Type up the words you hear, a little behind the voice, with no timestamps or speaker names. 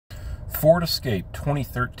Ford Escape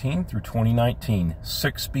 2013 through 2019,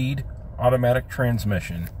 6-speed automatic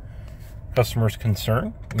transmission. Customer's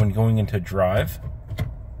concern when going into drive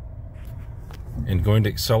and going to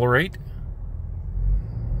accelerate,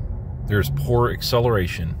 there's poor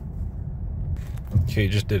acceleration. Okay,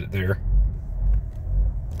 just did it there.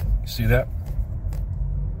 See that?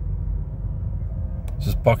 It's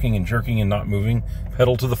just bucking and jerking and not moving.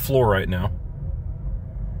 Pedal to the floor right now.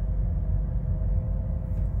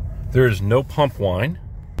 There is no pump whine,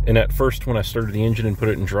 and at first when I started the engine and put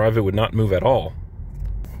it in drive, it would not move at all.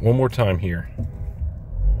 One more time here.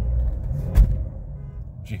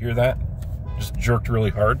 Did you hear that? Just jerked really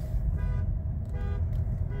hard.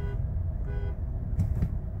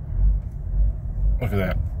 Look at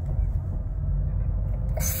that.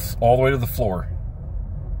 All the way to the floor.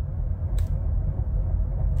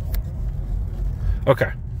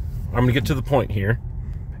 Okay, I'm going to get to the point here.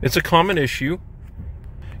 It's a common issue.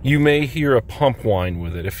 You may hear a pump whine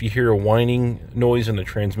with it. If you hear a whining noise in the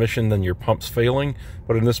transmission, then your pump's failing.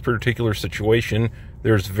 But in this particular situation,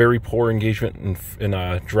 there's very poor engagement in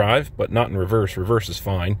drive, but not in reverse. Reverse is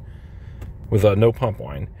fine with no pump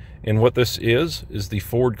whine. And what this is the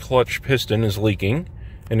Ford clutch piston is leaking,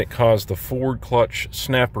 and it caused the Ford clutch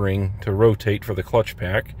snap ring to rotate for the clutch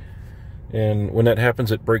pack. And when that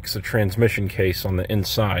happens, it breaks the transmission case on the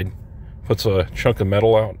inside. Puts a chunk of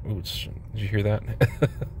metal out. Oops, did you hear that?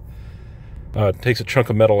 Takes a chunk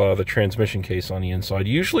of metal out of the transmission case on the inside.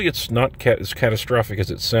 Usually it's not as catastrophic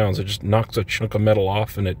as it sounds. It just knocks a chunk of metal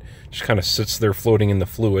off and it just kind of sits there floating in the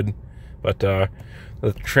fluid. But the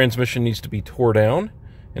transmission needs to be tore down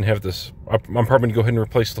and have this. I'm probably going to go ahead and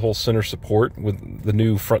replace the whole center support with the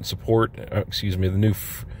new front support, the new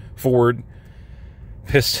Ford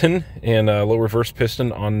piston and low reverse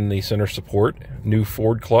piston on the center support, new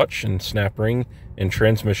Ford clutch and snap ring and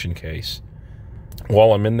transmission case.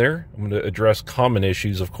 While I'm in there, I'm going to address common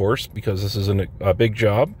issues, of course, because this is a big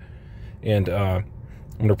job. And I'm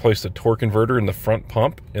going to replace the torque converter in the front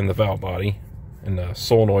pump and the valve body and the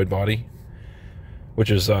solenoid body,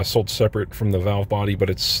 which is sold separate from the valve body,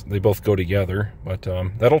 but they both go together. But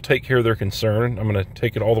that'll take care of their concern. I'm going to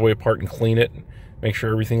take it all the way apart and clean it, make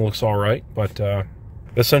sure everything looks all right. But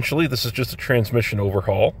essentially, this is just a transmission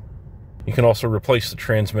overhaul. You can also replace the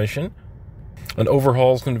transmission. An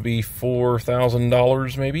overhaul is going to be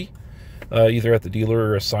 $4,000 maybe, either at the dealer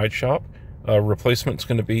or a side shop. Replacement's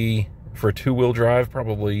going to be, for a two-wheel drive,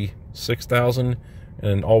 probably $6,000,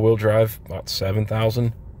 and all-wheel drive about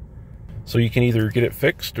 $7,000. So you can either get it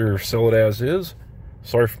fixed or sell it as is.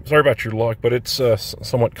 Sorry about your luck, but it's a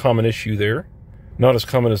somewhat common issue there. Not as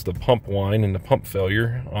common as the pump whine and the pump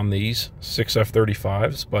failure on these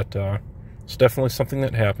 6F35s, but it's definitely something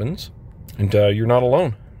that happens, and you're not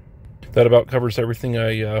alone. That about covers everything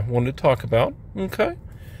I wanted to talk about. Okay.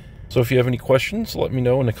 So if you have any questions, let me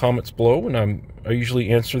know in the comments below, and I usually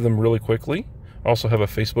answer them really quickly. I also have a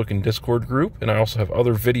Facebook and Discord group, and I also have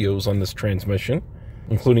other videos on this transmission,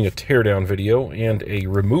 including a teardown video and a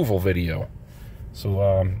removal video.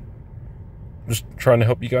 So just trying to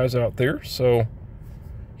help you guys out there. So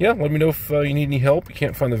yeah, let me know if you need any help. You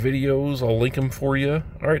can't find the videos, I'll link them for you.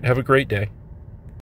 All right, have a great day.